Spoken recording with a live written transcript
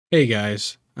Hey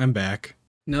guys, I'm back.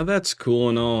 Now that's cool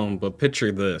and all, but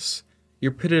picture this.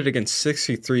 You're pitted against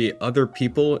 63 other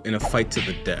people in a fight to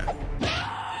the death.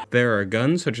 There are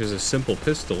guns such as a simple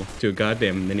pistol to a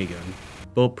goddamn minigun,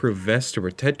 bulletproof vests to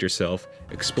protect yourself,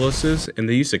 explosives, and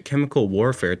the use of chemical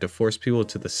warfare to force people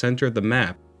to the center of the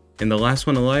map. And the last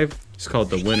one alive is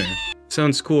called the winner.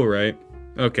 Sounds cool, right?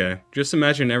 Okay, just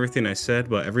imagine everything I said,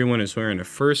 but everyone is wearing a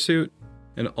fursuit,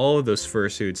 and all of those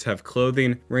fursuits have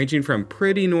clothing ranging from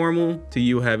pretty normal to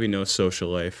you having no social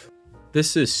life.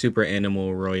 This is Super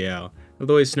Animal Royale,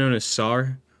 otherwise known as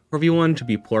SAR, or if you want it to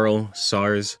be plural,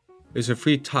 SARS. It's a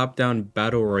free top-down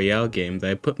battle royale game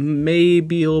that I put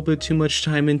maybe a little bit too much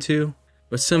time into.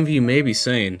 But some of you may be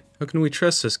saying, how can we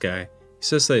trust this guy? He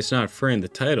says that he's not furry in the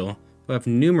title, but I have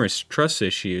numerous trust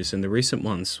issues in the recent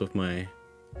months with my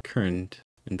current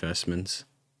investments.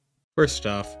 First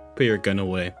off, put your gun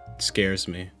away. It scares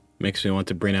me. Makes me want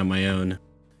to bring out my own.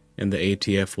 And the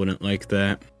ATF wouldn't like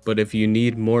that. But if you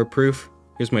need more proof,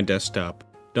 here's my desktop.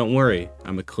 Don't worry,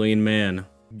 I'm a clean man.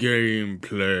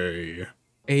 Gameplay.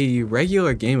 A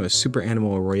regular game of Super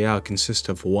Animal Royale consists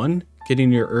of 1.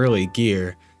 Getting your early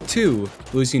gear, 2.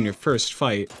 Losing your first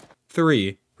fight,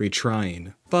 3.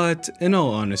 Retrying. But in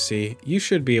all honesty, you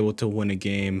should be able to win a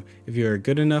game if you are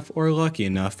good enough or lucky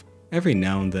enough every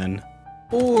now and then.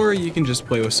 Or you can just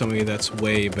play with somebody that's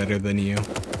way better than you.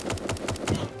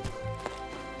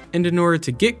 And in order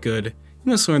to get good,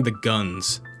 you must learn the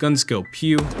guns. Guns go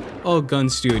pew, all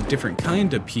guns do a different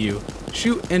kind of pew,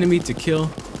 shoot enemy to kill,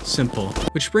 simple.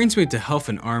 Which brings me to health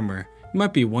and armor. You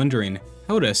might be wondering,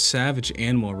 how would a savage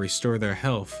animal restore their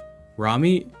health? Raw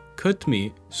meat? Cooked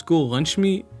meat? School lunch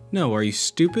meat? No, are you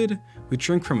stupid? We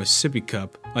drink from a sippy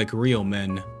cup, like real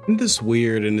men. In this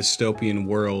weird and dystopian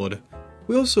world,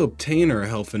 we also obtain our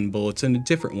health and bullets in a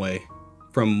different way,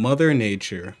 from Mother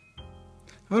Nature.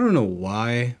 I don't know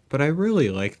why, but I really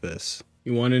like this.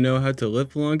 You want to know how to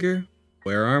live longer?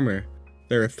 Wear armor.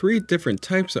 There are 3 different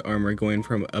types of armor going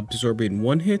from absorbing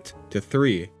 1 hit to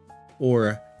 3.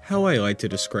 Or, how I like to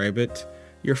describe it,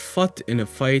 you're fucked in a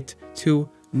fight to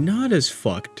not as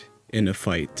fucked in a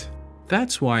fight.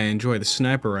 That's why I enjoy the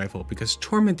sniper rifle, because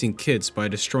tormenting kids by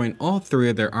destroying all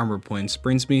 3 of their armor points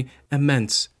brings me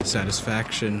immense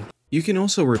satisfaction. You can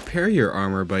also repair your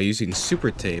armor by using super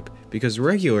tape, because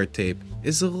regular tape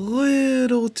is a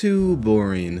little too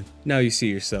boring. Now you see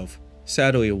yourself,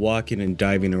 sadly walking and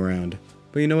diving around.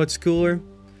 But you know what's cooler?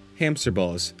 Hamster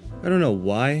balls. I don't know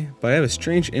why, but I have a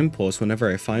strange impulse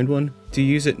whenever I find one to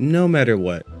use it no matter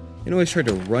what. I always try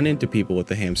to run into people with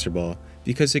the hamster ball,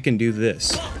 because it can do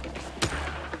this.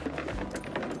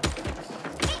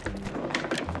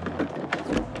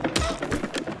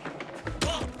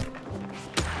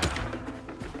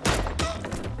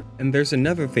 And there's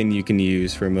another thing you can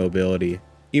use for mobility,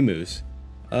 emus.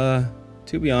 To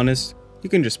be honest, you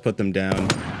can just put them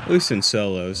down, at least in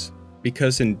solos.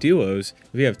 Because in duos,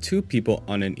 if you have 2 people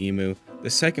on an emu,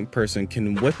 the second person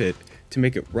can whip it to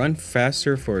make it run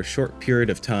faster for a short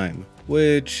period of time.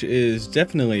 Which is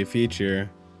definitely a feature.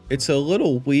 It's a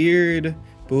little weird,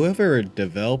 but whoever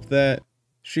developed that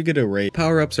should get a rate.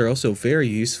 Power-ups are also very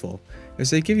useful,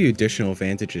 as they give you additional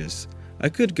advantages. I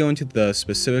could go into the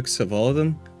specifics of all of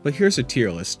them, but here's a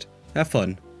tier list. Have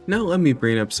fun. Now let me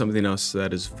bring up something else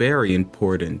that is very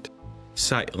important.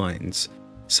 Sightlines.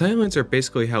 Sightlines are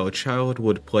basically how a child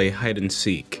would play hide and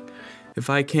seek.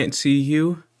 If I can't see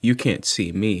you, you can't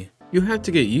see me. You have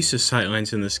to get used to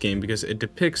sightlines in this game because it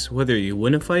depicts whether you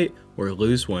win a fight or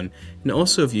lose one, and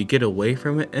also if you get away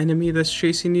from an enemy that's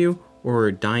chasing you or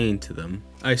are dying to them.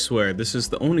 I swear, this is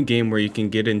the only game where you can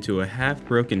get into a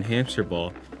half-broken hamster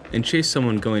ball and chase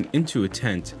someone going into a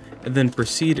tent, and then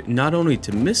proceed not only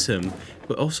to miss him,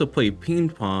 but also play ping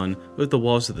pong with the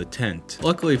walls of the tent.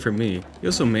 Luckily for me, he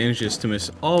also manages to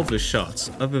miss all of his shots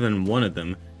other than one of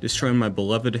them, destroying my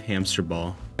beloved hamster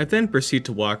ball. I then proceed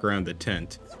to walk around the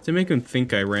tent, to make him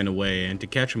think I ran away and to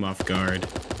catch him off guard.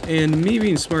 And me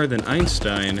being smarter than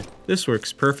Einstein, this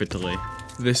works perfectly.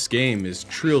 This game is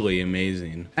truly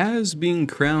amazing. As being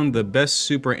crowned the best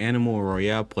Super Animal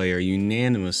Royale player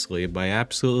unanimously by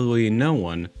absolutely no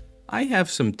one, I have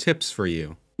some tips for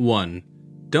you. 1.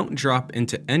 Don't drop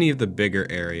into any of the bigger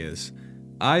areas.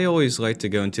 I always like to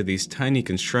go into these tiny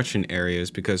construction areas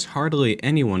because hardly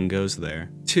anyone goes there.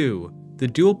 2. The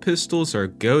dual pistols are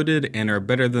goated and are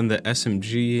better than the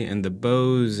SMG, and the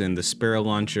bows and the sparrow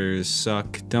launchers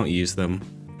suck, don't use them.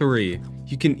 3.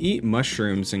 You can eat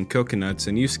mushrooms and coconuts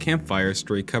and use campfires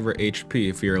to recover HP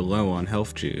if you're low on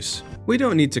health juice. We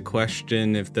don't need to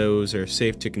question if those are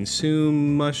safe to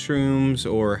consume mushrooms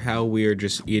or how we are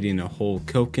just eating a whole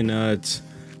coconut,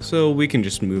 so we can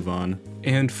just move on.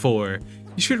 And 4.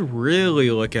 You You should really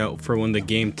look out for when the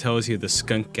game tells you the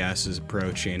skunk gas is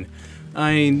approaching.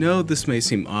 I know this may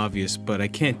seem obvious, but I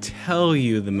can't tell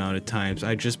you the amount of times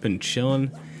I've just been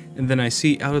chilling, and then I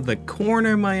see out of the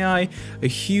corner of my eye a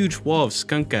huge wall of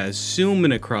skunk gas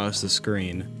zooming across the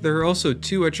screen. There are also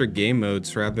 2 extra game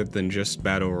modes rather than just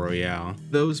Battle Royale,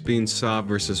 those being Saw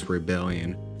vs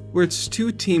Rebellion, where it's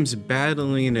 2 teams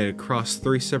battling it across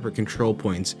 3 separate control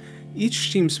points.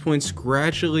 Each team's points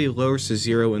gradually lowers to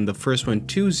 0 and the first one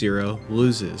to 0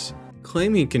 loses.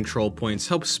 Claiming control points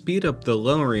helps speed up the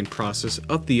lowering process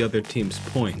of the other team's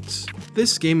points.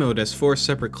 This game mode has 4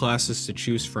 separate classes to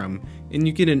choose from, and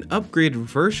you get an upgraded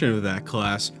version of that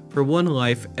class for 1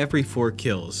 life every 4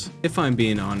 kills. If I'm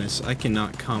being honest, I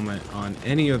cannot comment on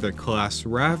any other class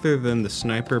rather than the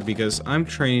sniper because I'm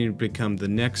training to become the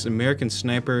next American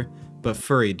Sniper, but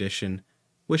Furry edition.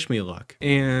 Wish me luck.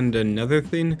 And another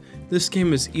thing, this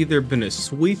game has either been a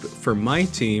sweep for my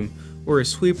team or a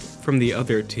sweep from the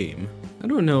other team. I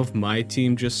don't know if my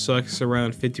team just sucks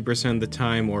around 50% of the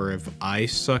time or if I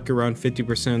suck around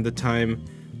 50% of the time.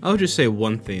 I'll just say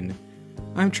one thing.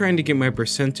 I'm trying to get my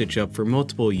percentage up for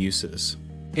multiple uses.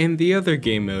 And the other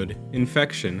game mode,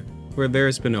 Infection, where there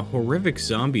has been a horrific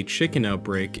zombie chicken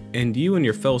outbreak and you and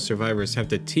your fellow survivors have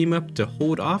to team up to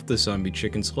hold off the zombie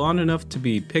chickens long enough to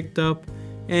be picked up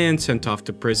and sent off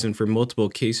to prison for multiple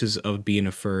cases of being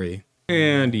a furry.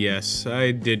 And yes,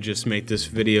 I did just make this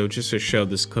video just to show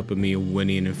this clip of me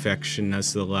winning Infection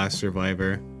as the last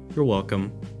survivor. You're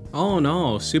welcome. All in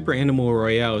all, Super Animal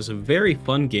Royale is a very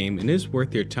fun game and is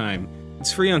worth your time.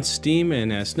 It's free on Steam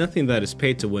and has nothing that is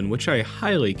paid to win, which I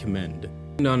highly commend.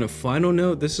 And on a final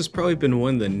note, this has probably been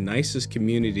one of the nicest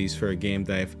communities for a game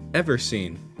that I've ever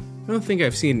seen. I don't think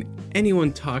I've seen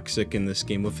anyone toxic in this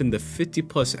game within the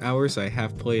 50+ hours I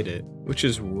have played it, which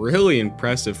is really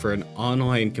impressive for an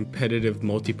online competitive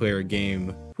multiplayer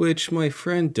game, which my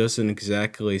friend doesn't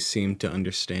exactly seem to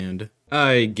understand.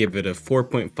 I give it a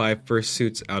 4.5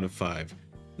 fursuits out of 5.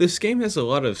 This game has a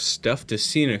lot of stuff to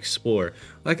see and explore,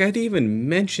 like I didn't even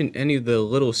mention any of the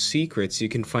little secrets you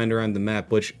can find around the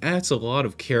map, which adds a lot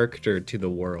of character to the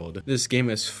world. This game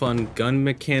has fun gun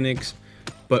mechanics,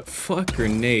 but fuck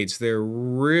grenades, they're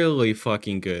really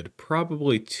fucking good,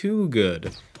 probably too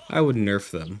good. I would nerf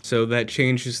them. So that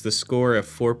changes the score of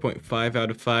 4.5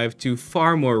 out of 5 to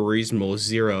far more reasonable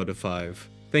 0 out of 5.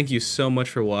 Thank you so much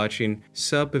for watching,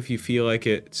 sub if you feel like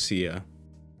it, see ya.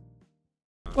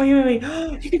 Wait,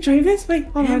 you can drive this? Wait,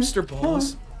 hold on. Hamster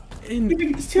balls and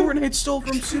Fortnite stole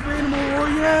from Super Animal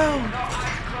Royale!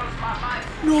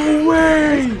 No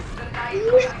way!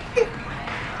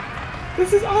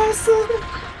 This is awesome!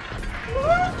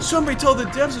 Somebody tell the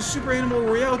devs of Super Animal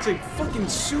Royale to fucking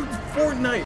sue Fortnite